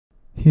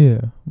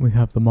Here we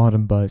have the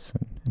modern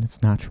bison in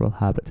its natural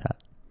habitat.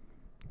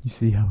 You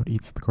see how it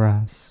eats the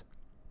grass.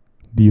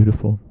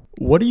 Beautiful.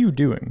 What are you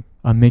doing?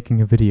 I'm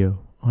making a video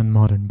on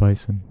modern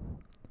bison.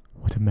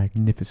 What a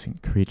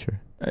magnificent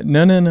creature.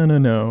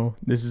 No.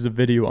 This is a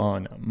video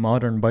on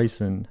Modern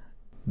Bison,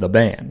 the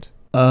band.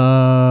 So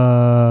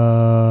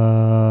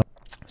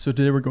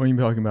today we're going to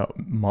be talking about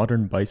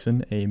Modern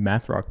Bison, a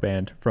math rock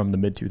band from the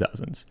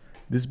mid-2000s.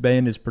 This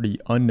band is pretty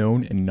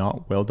unknown and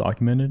not well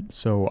documented,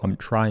 so I'm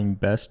trying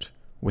best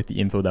with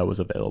the info that was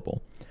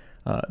available.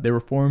 They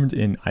were formed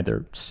in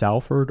either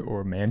Salford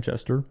or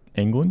Manchester,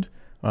 England,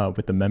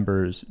 with the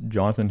members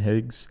Jonathan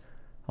Higgs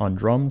on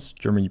drums,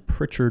 Jeremy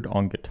Pritchard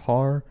on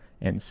guitar,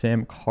 and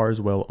Sam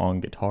Carswell on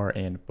guitar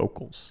and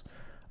vocals.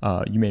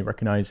 You may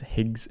recognize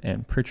Higgs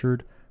and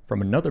Pritchard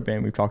from another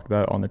band we've talked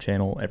about on the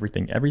channel,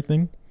 Everything.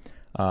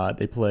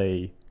 They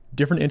play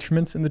different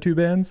instruments in the two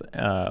bands,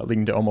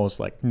 leading to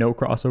almost like no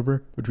crossover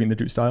between the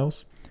two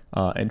styles.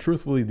 And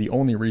truthfully, the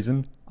only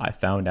reason I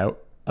found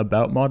out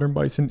about Modern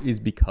Bison is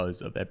because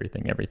of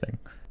Everything.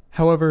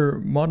 However,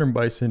 Modern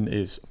Bison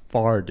is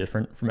far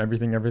different from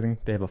Everything.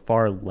 They have a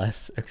far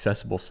less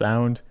accessible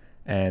sound,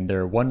 and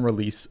their one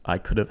release, I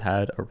Could Have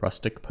Had a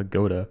Rustic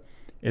Pagoda,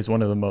 is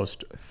one of the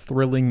most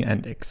thrilling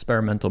and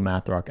experimental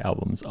math rock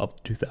albums of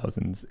the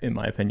 2000s, in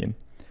my opinion.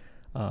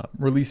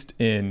 Released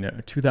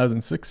in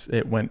 2006,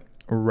 it went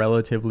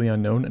relatively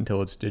unknown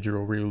until its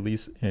digital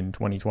re-release in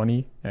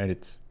 2020, and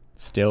it's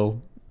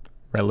still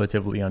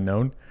relatively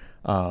unknown,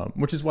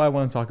 which is why I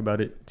want to talk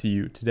about it to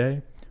you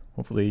today.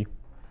 Hopefully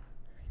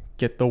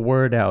get the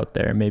word out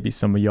there. Maybe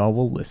some of y'all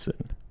will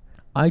listen.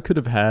 I Could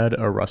Have Had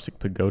a Rustic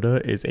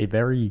Pagoda is a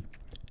very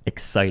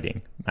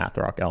exciting math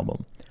rock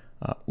album.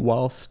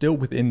 While still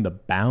within the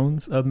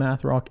bounds of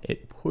math rock,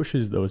 it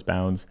pushes those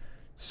bounds,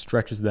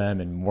 stretches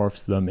them, and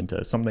morphs them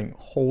into something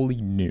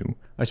wholly new.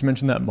 I should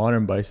mention that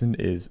Modern Bison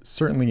is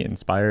certainly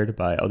inspired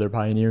by other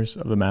pioneers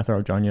of the math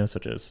rock genre,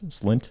 such as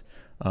Slint,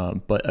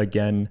 but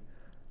again,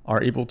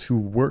 are able to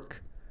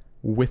work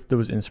with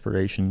those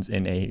inspirations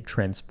in a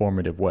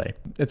transformative way.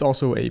 It's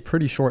also a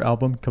pretty short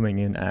album, coming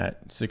in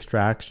at 6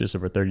 tracks, just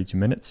over 32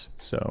 minutes,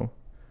 so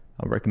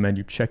I'll recommend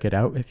you check it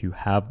out if you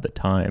have the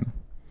time.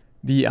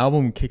 The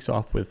album kicks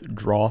off with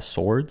Draw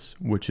Swords,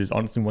 which is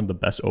honestly one of the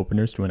best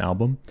openers to an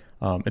album.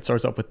 It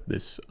starts off with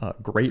this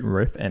great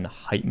riff and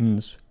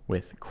heightens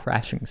with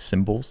crashing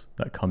cymbals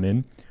that come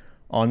in.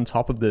 On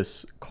top of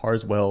this,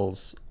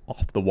 Carswell's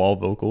off-the-wall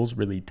vocals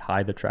really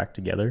tie the track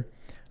together.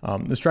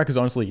 This track is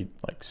honestly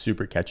like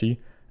super catchy,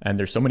 and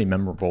there's so many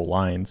memorable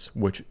lines,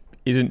 which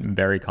isn't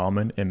very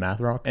common in math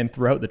rock. And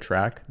throughout the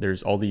track,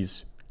 there's all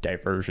these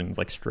diversions,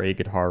 like stray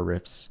guitar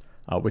riffs,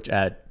 which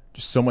add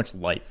just so much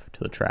life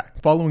to the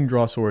track. Following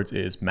Draw Swords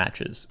is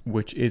Matches,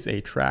 which is a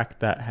track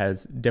that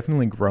has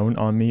definitely grown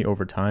on me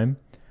over time,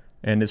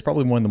 and is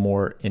probably one of the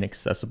more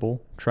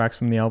inaccessible tracks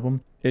from the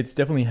album. It's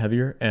definitely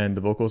heavier, and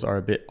the vocals are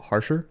a bit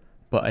harsher,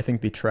 but I think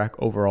the track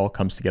overall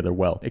comes together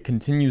well. It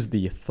continues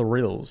the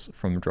thrills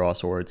from Draw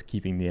Swords,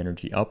 keeping the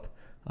energy up.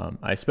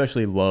 I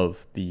especially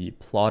love the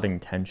plodding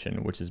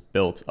tension, which is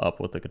built up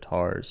with the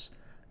guitars.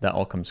 That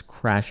all comes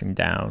crashing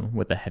down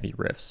with the heavy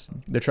riffs.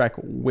 The track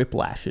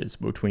whiplashes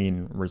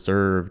between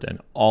reserved and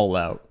all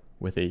out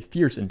with a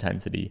fierce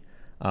intensity,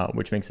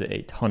 which makes it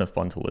a ton of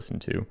fun to listen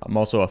to. I'm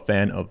also a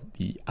fan of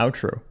the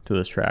outro to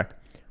this track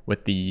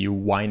with the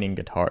whining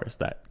guitars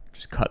that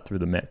just cut through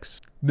the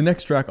mix. The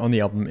next track on the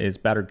album is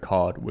Battered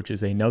Cod, which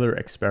is another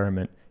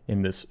experiment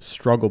in this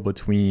struggle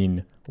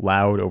between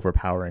loud,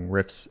 overpowering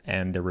riffs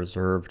and the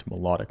reserved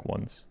melodic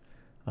ones.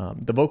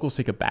 The vocals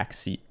take a back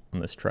seat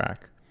on this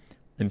track,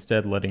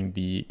 instead letting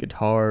the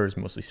guitars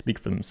mostly speak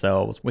for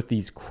themselves with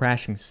these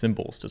crashing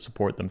cymbals to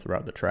support them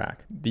throughout the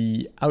track.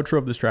 The outro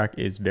of this track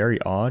is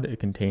very odd. It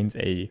contains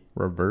a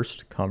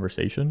reversed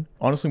conversation.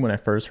 Honestly, when I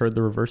first heard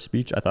the reverse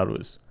speech, I thought it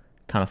was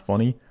kind of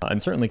funny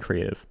and certainly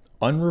creative.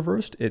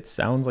 Unreversed, it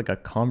sounds like a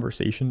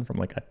conversation from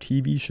like a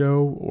TV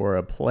show or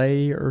a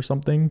play or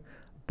something,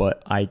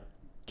 but I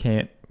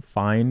can't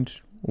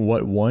find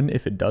what one,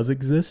 if it does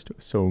exist,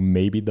 so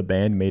maybe the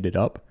band made it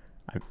up.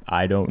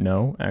 I don't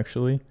know,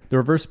 actually. The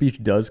reverse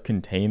speech does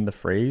contain the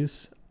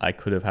phrase, I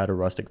could have had a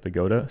rustic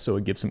pagoda, so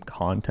it gives some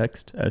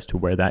context as to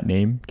where that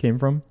name came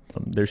from.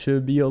 There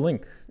should be a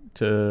link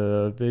to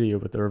a video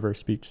with the reverse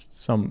speech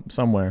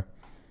somewhere.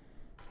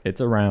 It's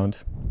around.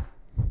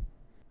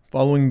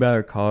 Following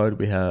Battered Cod,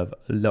 we have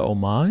Le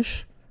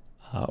Hommage,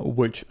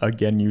 which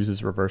again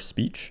uses reverse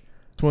speech.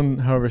 This one,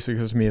 however,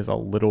 sticks to me is a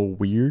little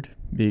weird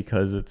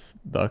because it's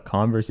the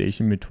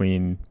conversation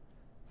between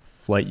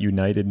Flight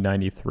United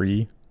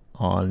 93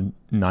 on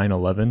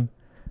 9/11,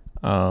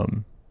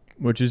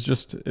 which is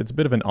just, it's a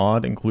bit of an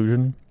odd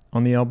inclusion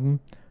on the album,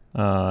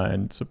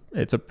 and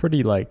it's a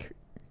pretty like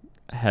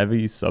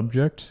heavy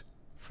subject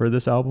for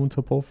this album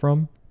to pull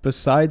from.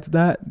 Besides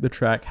that, the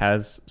track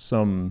has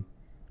some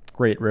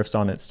great riffs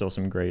on it, still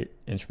some great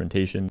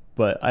instrumentation,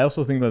 but I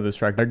also think that this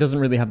track doesn't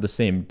really have the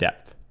same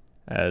depth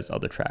as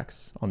other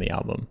tracks on the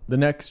album. The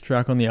next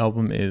track on the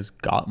album is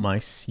Got My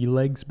Sea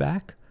Legs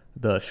Back,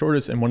 the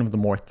shortest and one of the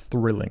more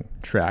thrilling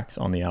tracks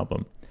on the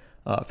album.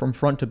 From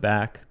front to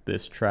back,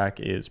 this track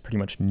is pretty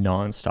much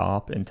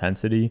non-stop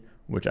intensity,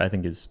 which I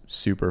think is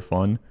super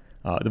fun.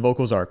 The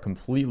vocals are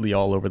completely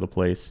all over the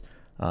place,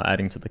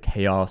 adding to the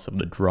chaos of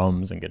the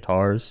drums and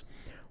guitars.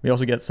 We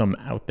also get some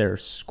out there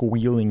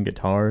squealing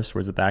guitars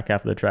towards the back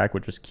half of the track,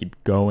 which just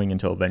keep going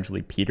until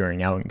eventually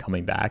petering out and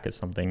coming back as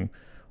something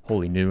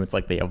wholly new. It's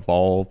like they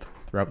evolve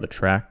throughout the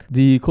track.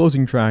 The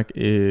closing track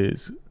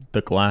is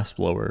the Glass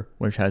Blower,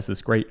 which has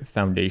this great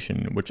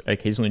foundation which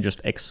occasionally just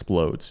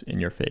explodes in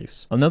your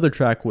face. Another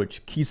track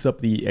which keeps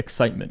up the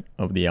excitement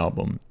of the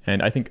album,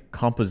 and I think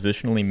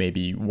compositionally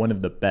maybe one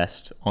of the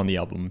best on the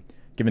album,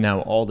 given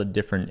how all the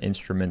different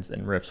instruments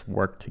and riffs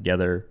work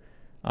together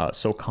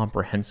so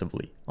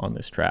comprehensively on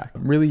this track.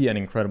 Really an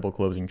incredible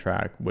closing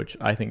track, which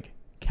I think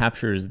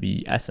captures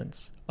the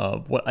essence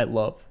of what I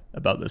love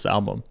about this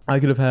album. I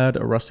Could Have Had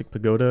a Rustic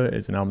Pagoda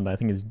is an album that I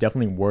think is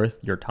definitely worth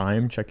your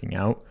time checking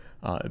out.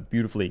 It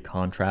beautifully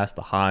contrasts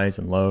the highs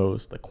and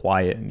lows, the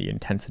quiet and the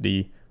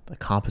intensity, the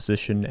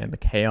composition and the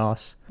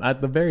chaos.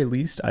 At the very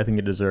least, I think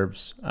it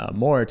deserves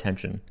more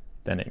attention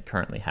than it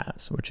currently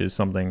has, which is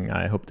something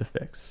I hope to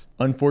fix.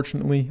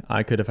 Unfortunately,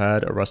 I Could Have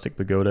Had a Rustic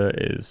Pagoda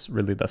is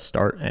really the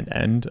start and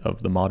end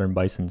of the Modern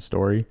Bison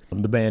story.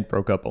 The band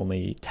broke up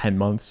only 10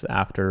 months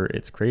after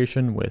its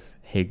creation, with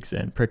Higgs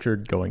and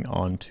Pritchard going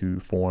on to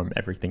form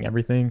Everything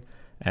Everything,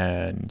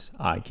 and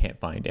I can't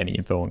find any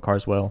info on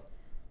Carswell.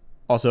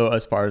 Also,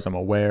 as far as I'm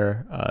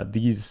aware,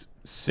 these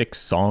 6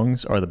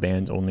 songs are the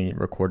band's only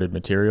recorded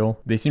material.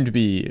 They seem to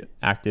be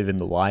active in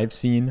the live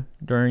scene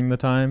during the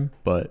time,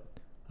 but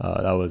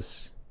that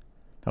was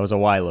a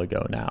while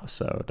ago now,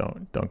 so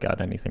don't got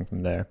anything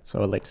from there.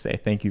 So I'd like to say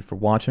thank you for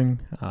watching.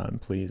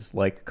 Please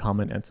like,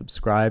 comment, and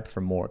subscribe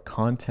for more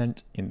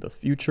content in the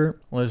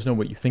future. Let us know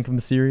what you think of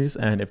the series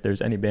and if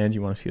there's any bands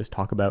you want to see us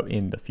talk about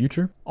in the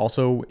future.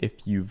 Also,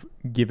 if you've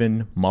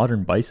given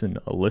Modern Bison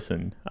a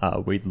listen,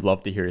 we'd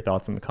love to hear your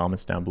thoughts in the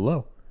comments down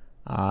below.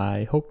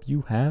 I hope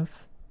you have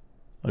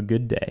a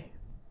good day.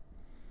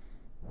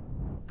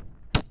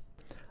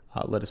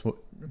 Let us...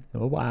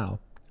 Oh, wow.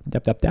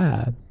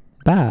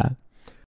 Bye.